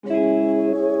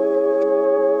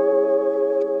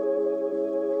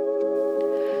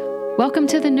Welcome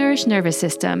to the Nourished Nervous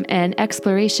System, an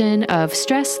exploration of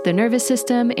stress, the nervous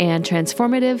system, and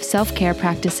transformative self-care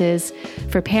practices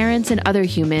for parents and other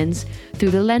humans through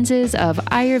the lenses of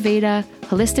Ayurveda,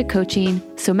 holistic coaching,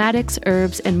 somatics,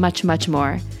 herbs, and much, much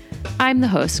more. I'm the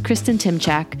host, Kristen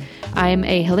Timchak. I'm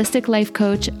a holistic life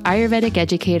coach, Ayurvedic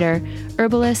educator,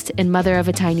 herbalist, and mother of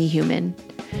a tiny human.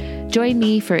 Join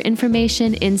me for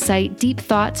information, insight, deep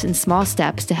thoughts, and small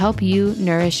steps to help you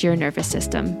nourish your nervous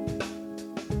system.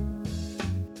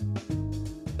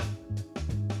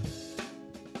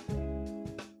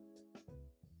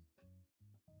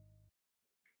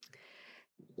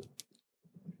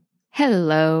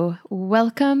 Hello,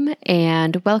 welcome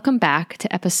back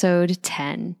to episode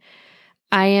 10.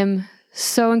 I am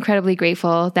so incredibly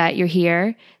grateful that you're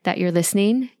here, that you're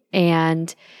listening,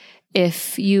 and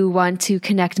if you want to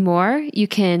connect more, you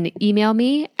can email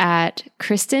me at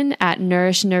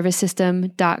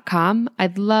kristen@nourishednervoussystem.com.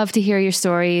 I'd love to hear your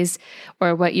stories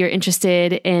or what you're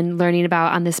interested in learning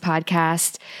about on this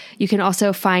podcast. You can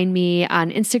also find me on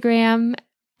Instagram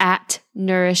at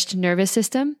Nourished Nervous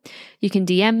System. You can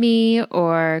DM me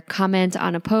or comment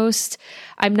on a post.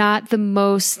 I'm not the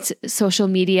most social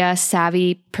media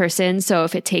savvy person, so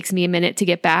if it takes me a minute to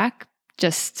get back,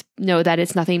 just know that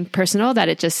it's nothing personal, that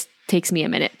it just takes me a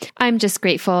minute. I'm just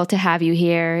grateful to have you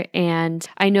here. And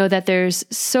I know that there's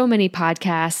so many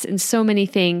podcasts and so many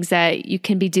things that you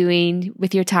can be doing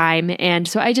with your time. And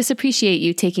so I just appreciate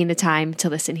you taking the time to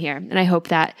listen here. And I hope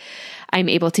that I'm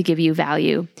able to give you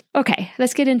value. Okay,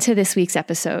 let's get into this week's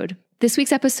episode. This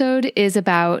week's episode is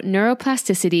about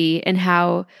neuroplasticity and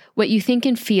how what you think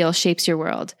and feel shapes your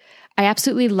world. I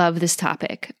absolutely love this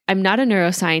topic. I'm not a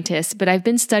neuroscientist, but I've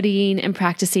been studying and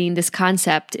practicing this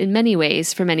concept in many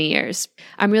ways for many years.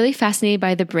 I'm really fascinated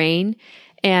by the brain,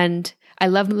 and I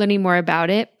love learning more about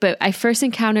it, but I first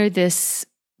encountered this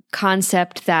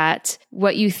concept that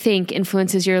what you think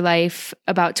influences your life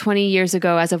about 20 years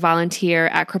ago as a volunteer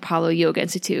at Kripalu Yoga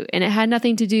Institute. And it had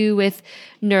nothing to do with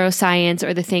neuroscience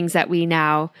or the things that we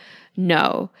now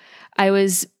know. I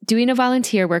was doing a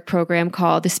volunteer work program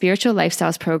called the Spiritual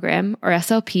Lifestyles Program, or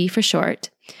SLP for short.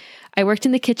 I worked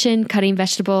in the kitchen cutting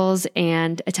vegetables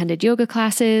and attended yoga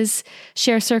classes,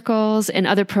 share circles, and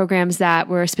other programs that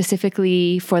were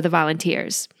specifically for the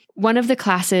volunteers. One of the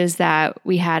classes that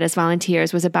we had as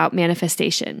volunteers was about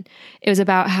manifestation. It was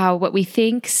about how what we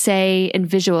think, say, and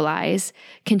visualize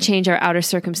can change our outer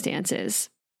circumstances.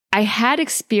 I had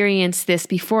experienced this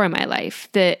before in my life,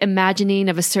 the imagining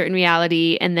of a certain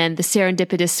reality and then the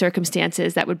serendipitous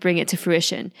circumstances that would bring it to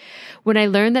fruition. When I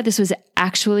learned that this was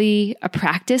actually a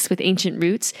practice with ancient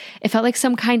roots, it felt like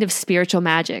some kind of spiritual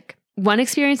magic. One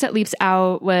experience that leaps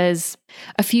out was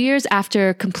a few years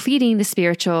after completing the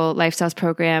Spiritual Lifestyles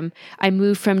program, I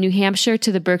moved from New Hampshire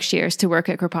to the Berkshires to work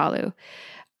at Kripalu.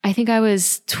 I think I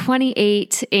was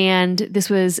 28, and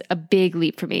this was a big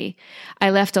leap for me.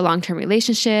 I left a long-term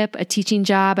relationship, a teaching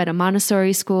job at a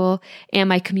Montessori school, and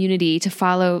my community to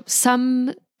follow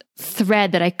some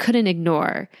thread that I couldn't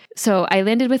ignore. So I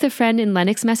landed with a friend in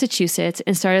Lenox, Massachusetts,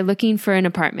 and started looking for an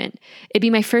apartment. It'd be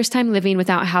my first time living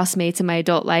without housemates in my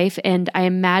adult life, and I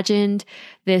imagined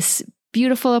this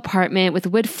beautiful apartment with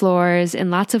wood floors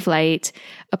and lots of light,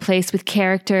 a place with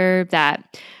character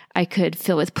that I could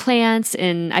fill with plants,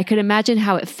 and I could imagine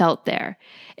how it felt there.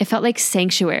 It felt like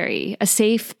sanctuary, a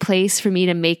safe place for me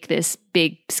to make this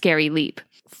big, scary leap.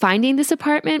 Finding this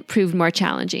apartment proved more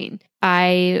challenging.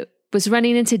 I was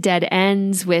running into dead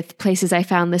ends with places I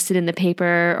found listed in the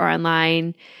paper or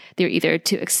online. They were either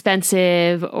too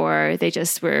expensive or they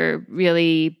just were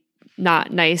really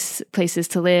not nice places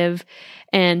to live.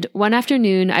 And one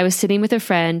afternoon, I was sitting with a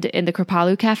friend in the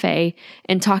Kripalu Cafe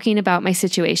and talking about my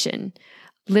situation.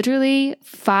 Literally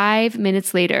 5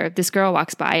 minutes later, this girl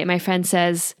walks by and my friend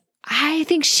says, I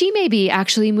think she may be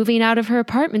actually moving out of her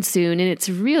apartment soon and it's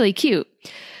really cute.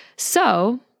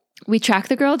 So we tracked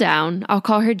the girl down, I'll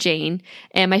call her Jane,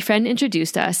 and my friend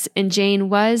introduced us, and Jane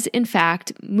was, in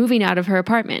fact, moving out of her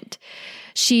apartment.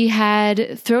 She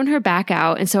had thrown her back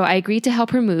out, and so I agreed to help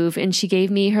her move, and she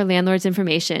gave me her landlord's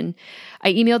information.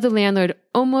 I emailed the landlord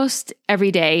almost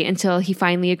every day until he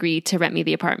finally agreed to rent me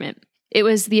the apartment. It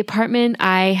was the apartment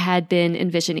I had been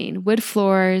envisioning. Wood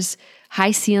floors,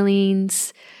 high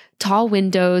ceilings, tall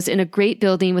windows, in a great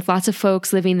building with lots of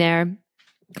folks living there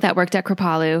that worked at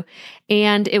Kripalu,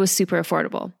 and it was super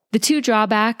affordable. The two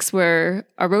drawbacks were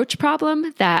a roach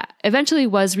problem that eventually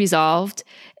was resolved,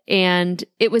 and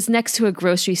it was next to a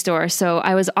grocery store, so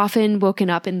I was often woken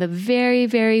up in the very,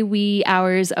 very wee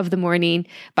hours of the morning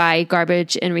by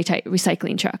garbage and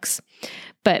recycling trucks.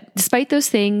 But despite those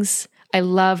things, I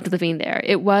loved living there.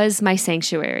 It was my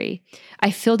sanctuary.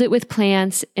 I filled it with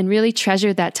plants and really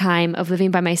treasured that time of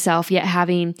living by myself, yet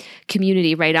having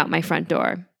community right out my front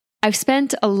door. I've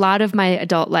spent a lot of my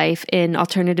adult life in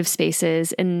alternative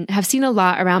spaces and have seen a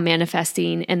lot around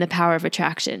manifesting and the power of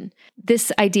attraction.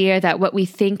 This idea that what we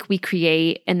think we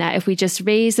create, and that if we just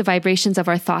raise the vibrations of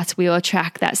our thoughts, we will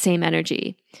attract that same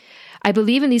energy. I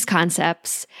believe in these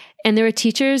concepts, and there were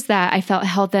teachers that I felt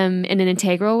held them in an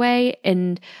integral way,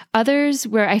 and others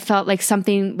where I felt like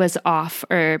something was off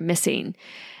or missing.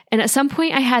 And at some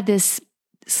point, I had this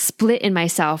split in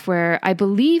myself where I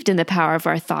believed in the power of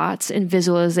our thoughts and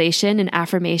visualization and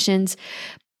affirmations,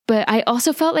 but I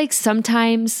also felt like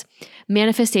sometimes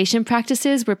manifestation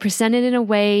practices were presented in a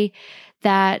way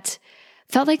that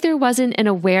felt like there wasn't an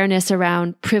awareness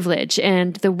around privilege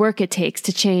and the work it takes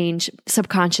to change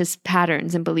subconscious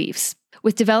patterns and beliefs.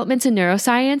 With developments in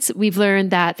neuroscience, we've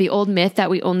learned that the old myth that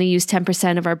we only use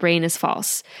 10% of our brain is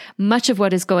false. Much of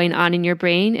what is going on in your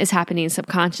brain is happening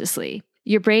subconsciously.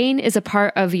 Your brain is a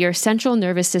part of your central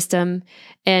nervous system,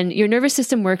 and your nervous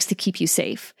system works to keep you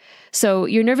safe. So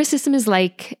your nervous system is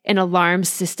like an alarm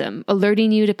system,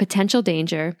 alerting you to potential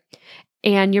danger,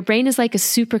 and your brain is like a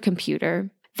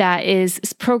supercomputer that is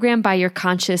programmed by your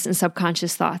conscious and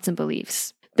subconscious thoughts and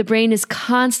beliefs. The brain is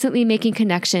constantly making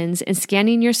connections and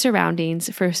scanning your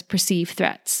surroundings for perceived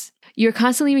threats. You're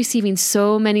constantly receiving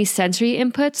so many sensory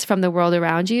inputs from the world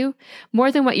around you,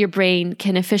 more than what your brain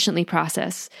can efficiently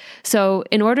process. So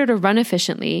in order to run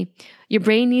efficiently, your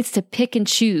brain needs to pick and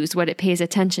choose what it pays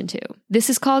attention to. This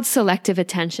is called selective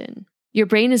attention. Your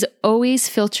brain is always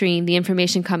filtering the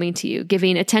information coming to you,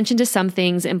 giving attention to some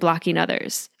things and blocking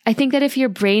others. I think that if your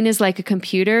brain is like a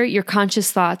computer, your conscious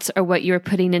thoughts are what you're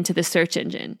putting into the search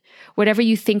engine. Whatever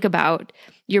you think about,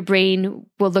 your brain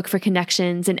will look for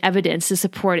connections and evidence to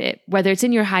support it, whether it's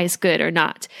in your highest good or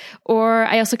not. Or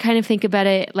I also kind of think about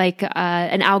it like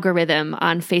an algorithm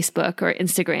on Facebook or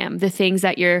Instagram. The things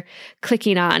that you're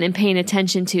clicking on and paying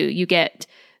attention to, you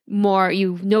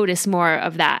notice more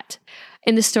of that.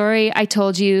 In the story I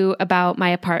told you about my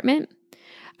apartment,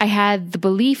 I had the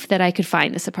belief that I could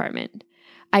find this apartment.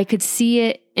 I could see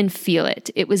it and feel it.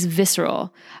 It was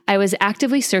visceral. I was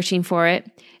actively searching for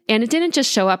it, and it didn't just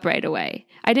show up right away.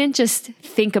 I didn't just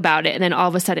think about it and then all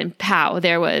of a sudden, pow,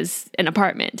 there was an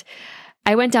apartment.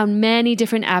 I went down many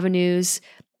different avenues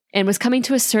and was coming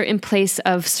to a certain place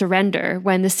of surrender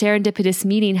when the serendipitous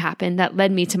meeting happened that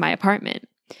led me to my apartment.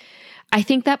 I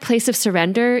think that place of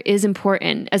surrender is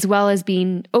important, as well as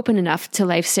being open enough to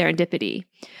life's serendipity.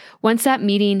 Once that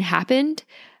meeting happened,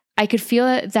 I could feel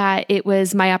that it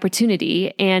was my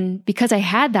opportunity, and because I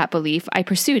had that belief, I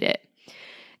pursued it.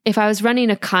 If I was running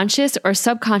a conscious or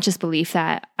subconscious belief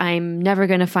that I'm never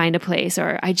going to find a place,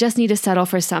 or I just need to settle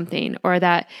for something, or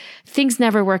that things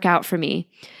never work out for me,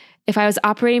 if I was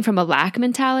operating from a lack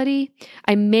mentality,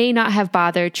 I may not have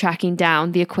bothered tracking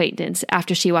down the acquaintance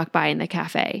after she walked by in the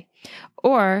cafe.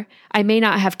 Or I may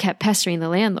not have kept pestering the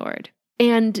landlord.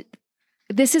 And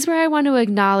this is where I want to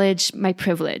acknowledge my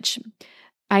privilege.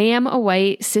 I am a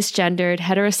white, cisgendered,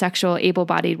 heterosexual,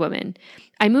 able-bodied woman.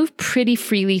 I move pretty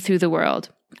freely through the world.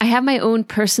 I have my own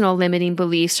personal limiting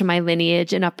beliefs from my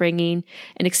lineage and upbringing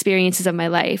and experiences of my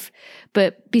life.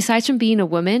 But besides from being a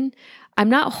woman, I'm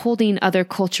not holding other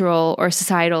cultural or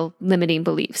societal limiting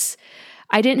beliefs.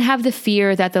 I didn't have the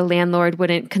fear that the landlord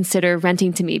wouldn't consider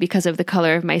renting to me because of the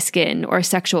color of my skin or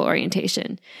sexual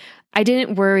orientation. I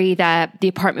didn't worry that the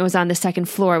apartment was on the second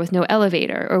floor with no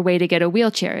elevator or way to get a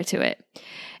wheelchair to it.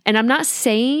 And I'm not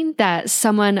saying that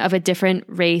someone of a different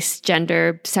race,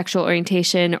 gender, sexual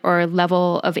orientation, or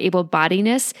level of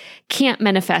able-bodiedness can't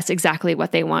manifest exactly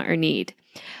what they want or need.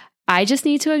 I just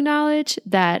need to acknowledge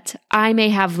that I may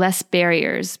have less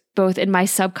barriers, both in my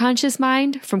subconscious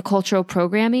mind from cultural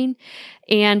programming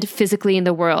and physically in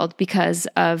the world because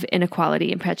of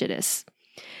inequality and prejudice.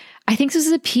 I think this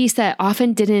is a piece that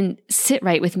often didn't sit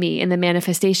right with me in the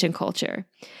manifestation culture.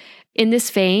 In this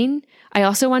vein, I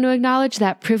also want to acknowledge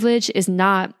that privilege is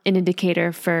not an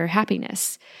indicator for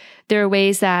happiness. There are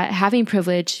ways that having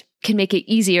privilege can make it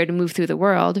easier to move through the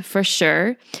world, for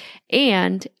sure,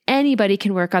 and anybody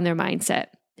can work on their mindset.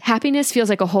 Happiness feels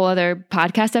like a whole other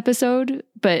podcast episode,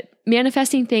 but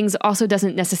manifesting things also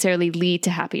doesn't necessarily lead to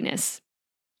happiness.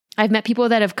 I've met people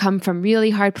that have come from really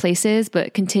hard places,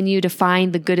 but continue to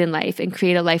find the good in life and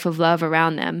create a life of love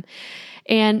around them.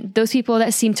 And those people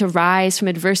that seem to rise from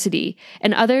adversity,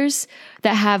 and others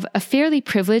that have a fairly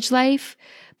privileged life,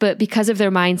 but because of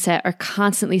their mindset are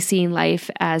constantly seeing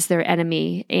life as their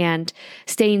enemy and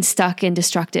staying stuck in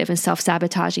destructive and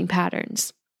self-sabotaging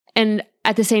patterns. And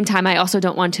at the same time, I also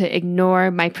don't want to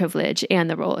ignore my privilege and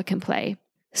the role it can play.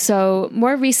 So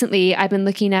more recently, I've been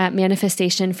looking at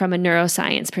manifestation from a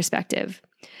neuroscience perspective.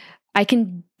 I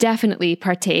can definitely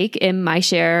partake in my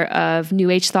share of New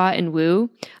Age thought and woo.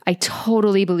 I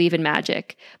totally believe in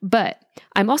magic, but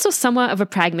I'm also somewhat of a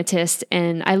pragmatist,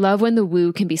 and I love when the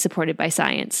woo can be supported by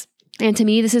science. And to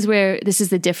me, this is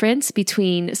the difference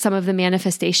between some of the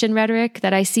manifestation rhetoric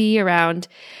that I see around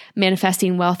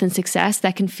manifesting wealth and success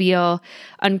that can feel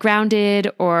ungrounded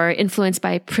or influenced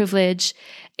by privilege,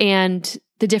 and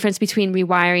the difference between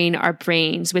rewiring our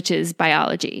brains, which is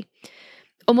biology.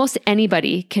 Almost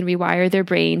anybody can rewire their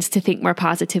brains to think more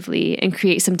positively and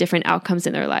create some different outcomes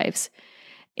in their lives.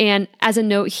 And as a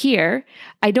note here,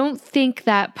 I don't think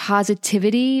that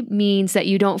positivity means that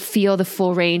you don't feel the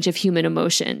full range of human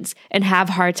emotions and have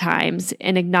hard times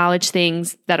and acknowledge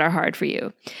things that are hard for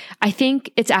you. I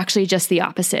think it's actually just the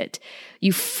opposite.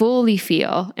 You fully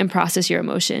feel and process your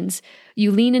emotions.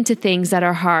 You lean into things that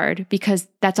are hard because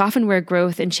that's often where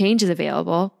growth and change is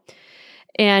available.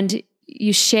 And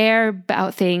you share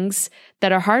about things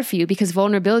that are hard for you because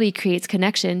vulnerability creates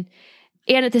connection.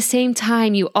 And at the same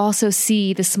time, you also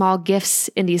see the small gifts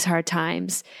in these hard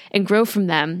times and grow from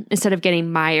them instead of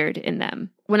getting mired in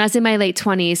them. When I was in my late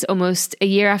 20s, almost a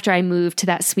year after I moved to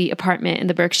that sweet apartment in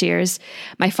the Berkshires,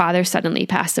 my father suddenly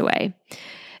passed away.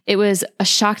 It was a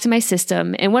shock to my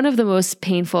system and one of the most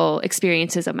painful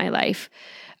experiences of my life.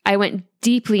 I went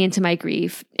deeply into my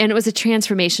grief, and it was a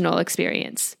transformational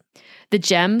experience. The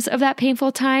gems of that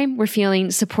painful time were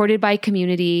feeling supported by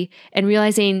community and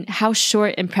realizing how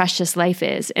short and precious life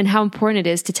is and how important it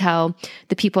is to tell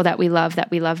the people that we love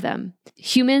them.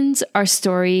 Humans are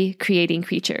story creating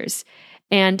creatures,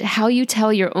 and how you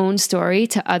tell your own story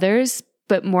to others,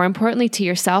 but more importantly to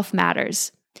yourself,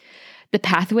 matters. The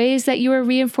pathways that you are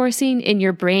reinforcing in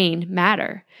your brain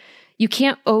matter. You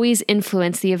can't always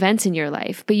influence the events in your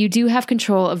life, but you do have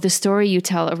control of the story you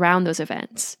tell around those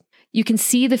events. You can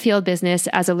see the field business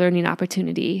as a learning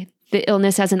opportunity, the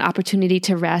illness as an opportunity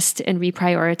to rest and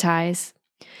reprioritize,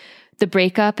 the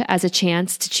breakup as a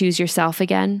chance to choose yourself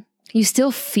again. You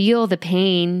still feel the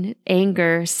pain,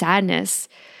 anger, sadness,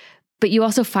 but you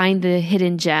also find the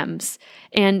hidden gems.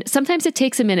 And sometimes it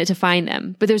takes a minute to find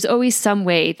them, but there's always some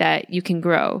way that you can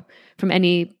grow from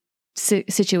any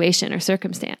situation or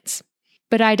circumstance.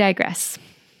 But I digress.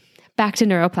 Back to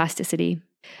neuroplasticity.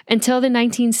 Until the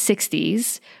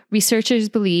 1960s, researchers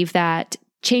believed that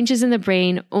changes in the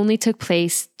brain only took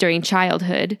place during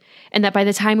childhood, and that by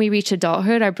the time we reach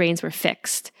adulthood, our brains were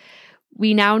fixed.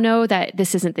 We now know that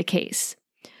this isn't the case.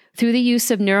 Through the use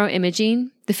of neuroimaging,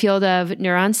 the field of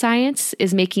neuroscience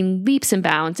is making leaps and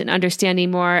bounds in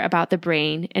understanding more about the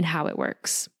brain and how it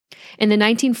works. In the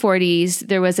 1940s,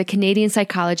 there was a Canadian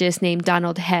psychologist named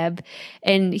Donald Hebb,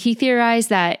 and he theorized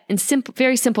that in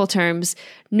very simple terms,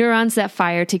 neurons that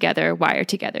fire together wire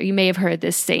together. You may have heard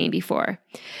this saying before.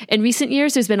 In recent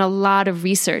years, there's been a lot of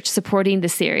research supporting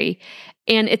this theory,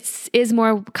 and it is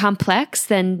more complex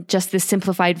than just this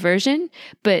simplified version,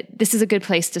 but this is a good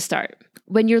place to start.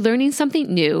 When you're learning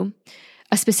something new,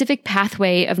 a specific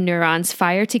pathway of neurons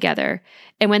fire together,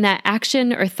 and when that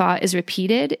action or thought is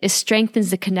repeated, it strengthens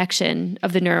the connection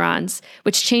of the neurons,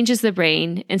 which changes the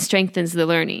brain and strengthens the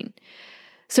learning.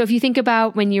 So if you think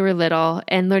about when you were little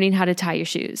and learning how to tie your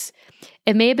shoes,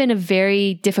 it may have been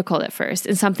very difficult at first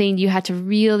and something you had to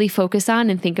really focus on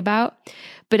and think about.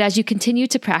 But as you continue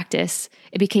to practice,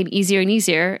 it became easier and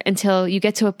easier until you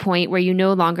get to a point where you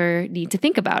no longer need to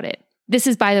think about it. This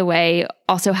is, by the way,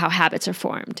 also how habits are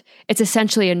formed. It's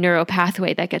essentially a neural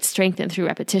pathway that gets strengthened through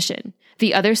repetition.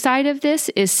 The other side of this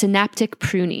is synaptic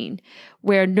pruning,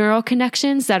 where neural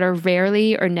connections that are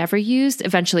rarely or never used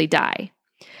eventually die.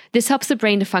 This helps the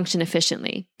brain to function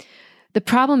efficiently. The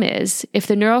problem is, if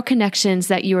the neural connections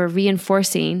that you are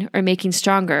reinforcing or making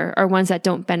stronger are ones that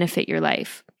don't benefit your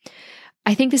life.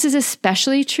 I think this is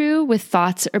especially true with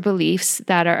thoughts or beliefs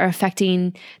that are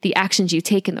affecting the actions you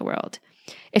take in the world.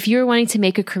 If you're wanting to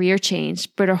make a career change,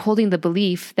 but are holding the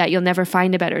belief that you'll never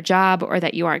find a better job or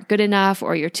that you aren't good enough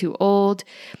or you're too old,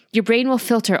 your brain will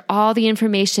filter all the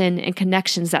information and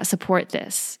connections that support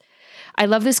this. I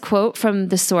love this quote from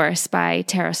The Source by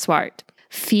Tara Swart.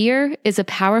 Fear is a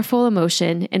powerful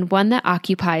emotion and one that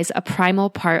occupies a primal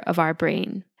part of our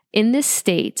brain. In this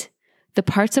state, the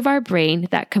parts of our brain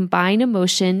that combine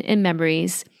emotion and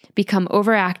memories become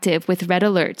overactive with red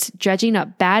alerts, dredging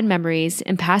up bad memories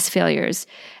and past failures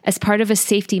as part of a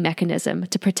safety mechanism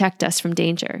to protect us from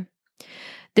danger.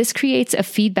 This creates a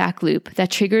feedback loop that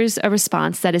triggers a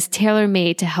response that is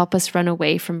tailor-made to help us run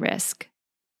away from risk.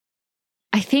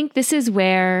 I think this is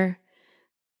where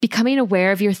becoming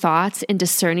aware of your thoughts and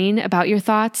discerning about your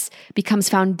thoughts becomes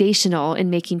foundational in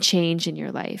making change in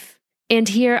your life. And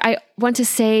here I want to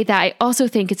say that I also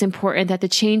think it's important that the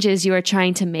changes you are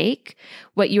trying to make,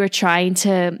 what you are trying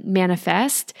to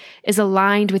manifest, is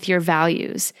aligned with your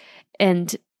values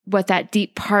and what that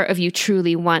deep part of you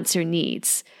truly wants or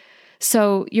needs.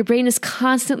 So your brain is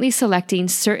constantly selecting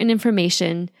certain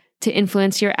information to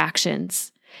influence your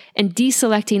actions and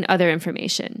deselecting other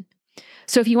information.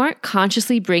 So if you aren't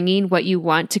consciously bringing what you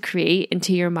want to create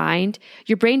into your mind,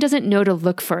 your brain doesn't know to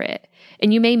look for it,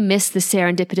 and you may miss the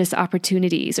serendipitous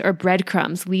opportunities or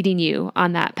breadcrumbs leading you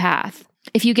on that path.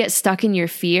 If you get stuck in your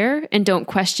fear and don't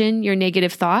question your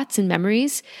negative thoughts and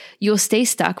memories, you'll stay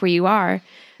stuck where you are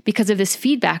because of this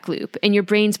feedback loop and your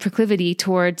brain's proclivity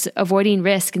towards avoiding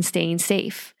risk and staying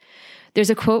safe. There's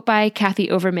a quote by Kathy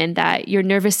Overman that your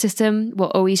nervous system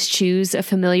will always choose a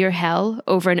familiar hell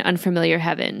over an unfamiliar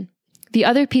heaven. The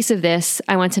other piece of this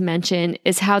I want to mention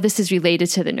is how this is related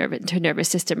to the nervous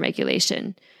system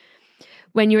regulation.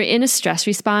 When you're in a stress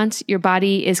response, your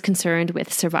body is concerned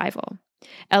with survival.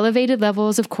 Elevated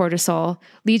levels of cortisol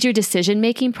lead your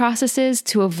decision-making processes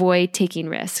to avoid taking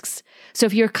risks. So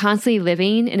if you're constantly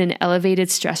living in an elevated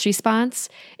stress response,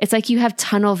 it's like you have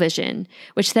tunnel vision,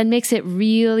 which then makes it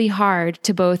really hard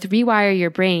to both rewire your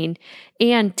brain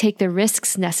and take the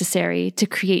risks necessary to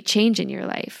create change in your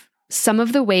life. Some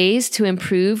of the ways to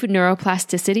improve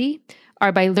neuroplasticity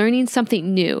are by learning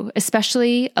something new,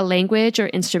 especially a language or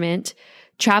instrument,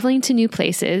 traveling to new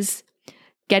places,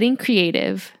 getting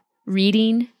creative,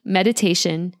 reading,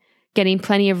 meditation, getting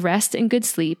plenty of rest and good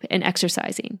sleep, and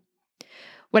exercising.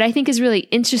 What I think is really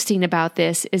interesting about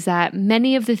this is that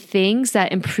many of the things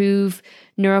that improve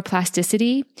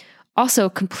neuroplasticity also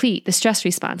complete the stress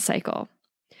response cycle.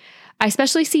 I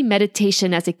especially see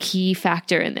meditation as a key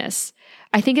factor in this.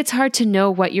 I think it's hard to know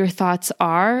what your thoughts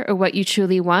are or what you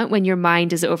truly want when your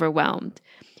mind is overwhelmed.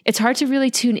 It's hard to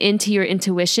really tune into your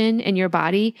intuition and your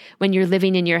body when you're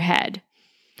living in your head.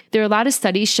 There are a lot of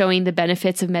studies showing the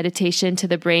benefits of meditation to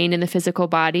the brain and the physical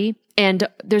body. And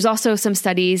there's also some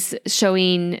studies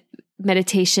showing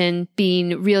meditation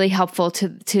being really helpful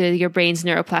to your brain's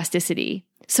neuroplasticity.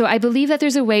 So I believe that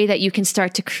there's a way that you can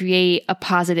start to create a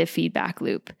positive feedback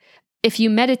loop. If you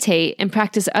meditate and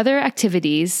practice other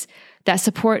activities that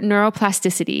support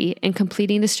neuroplasticity and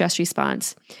completing the stress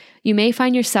response, you may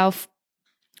find yourself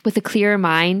with a clearer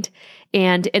mind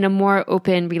and in a more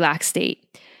open, relaxed state.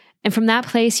 And from that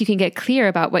place, you can get clear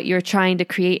about what you're trying to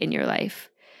create in your life.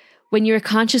 When you're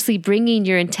consciously bringing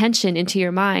your intention into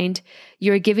your mind,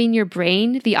 you're giving your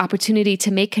brain the opportunity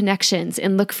to make connections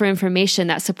and look for information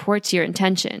that supports your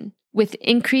intention. With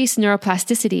increased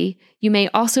neuroplasticity, you may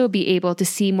also be able to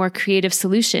see more creative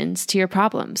solutions to your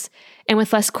problems. And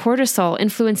with less cortisol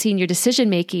influencing your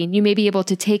decision-making, you may be able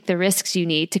to take the risks you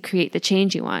need to create the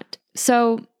change you want.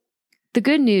 So the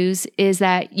good news is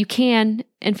that you can,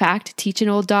 in fact, teach an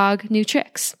old dog new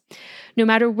tricks. No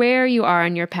matter where you are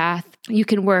on your path, you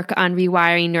can work on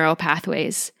rewiring neural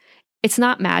pathways. It's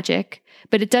not magic,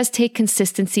 but it does take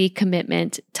consistency,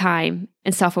 commitment, time,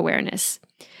 and self-awareness.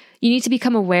 You need to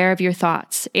become aware of your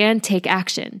thoughts and take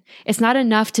action. It's not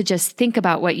enough to just think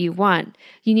about what you want.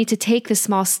 You need to take the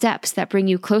small steps that bring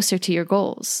you closer to your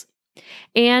goals.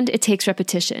 And it takes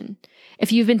repetition.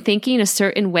 If you've been thinking a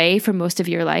certain way for most of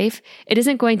your life, it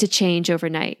isn't going to change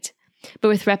overnight. But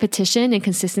with repetition and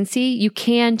consistency, you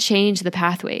can change the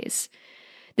pathways.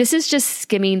 This is just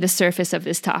skimming the surface of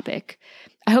this topic.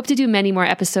 I hope to do many more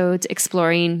episodes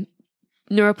exploring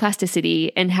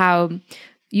neuroplasticity and how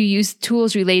you use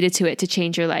tools related to it to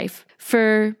change your life.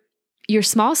 For your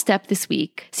small step this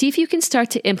week, see if you can start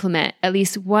to implement at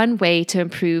least one way to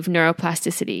improve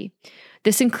neuroplasticity.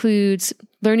 This includes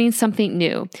learning something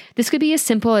new. This could be as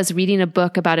simple as reading a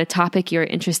book about a topic you're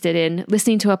interested in,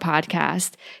 listening to a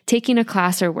podcast, taking a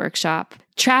class or workshop,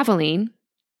 traveling,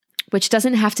 which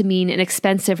doesn't have to mean an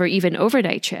expensive or even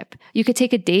overnight trip. You could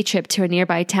take a day trip to a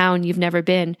nearby town you've never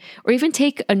been, or even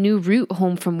take a new route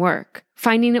home from work.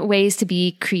 Finding ways to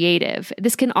be creative.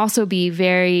 This can also be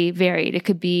very varied. It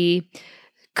could be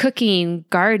cooking,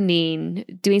 gardening,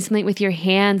 doing something with your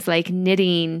hands like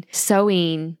knitting,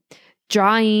 sewing,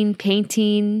 drawing,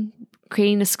 painting,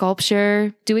 creating a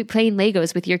sculpture, playing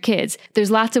Legos with your kids.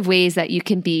 There's lots of ways that you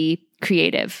can be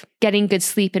creative. Getting good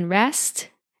sleep and rest,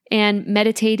 and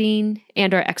meditating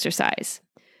and or exercise.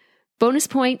 Bonus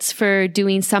points for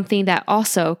doing something that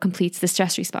also completes the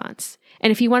stress response.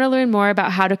 And if you want to learn more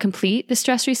about how to complete the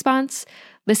stress response,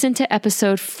 listen to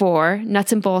episode 4,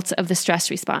 Nuts and Bolts of the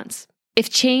Stress Response. If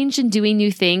change and doing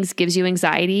new things gives you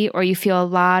anxiety or you feel a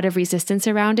lot of resistance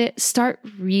around it, start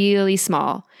really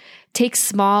small. Take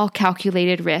small,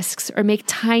 calculated risks or make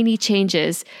tiny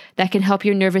changes that can help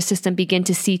your nervous system begin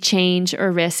to see change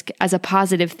or risk as a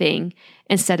positive thing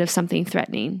instead of something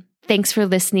threatening. Thanks for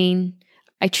listening.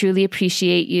 I truly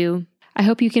appreciate you. I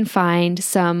hope you can find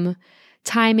some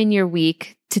time in your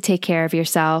week to take care of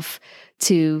yourself,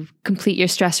 to complete your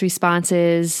stress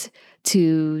responses,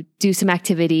 to do some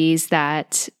activities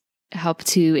that help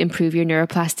to improve your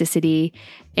neuroplasticity,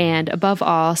 and above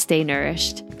all, stay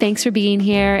nourished. Thanks for being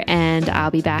here, and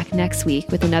I'll be back next week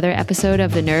with another episode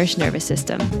of the Nourished Nervous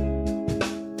System.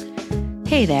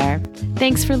 Hey there,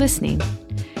 thanks for listening.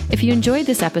 If you enjoyed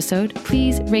this episode,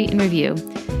 please rate and review.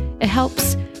 It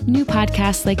helps new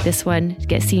podcasts like this one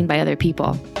get seen by other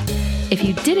people. If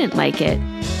you didn't like it,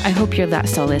 I hope you're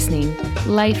still listening.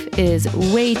 Life is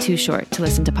way too short to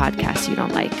listen to podcasts you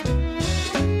don't like.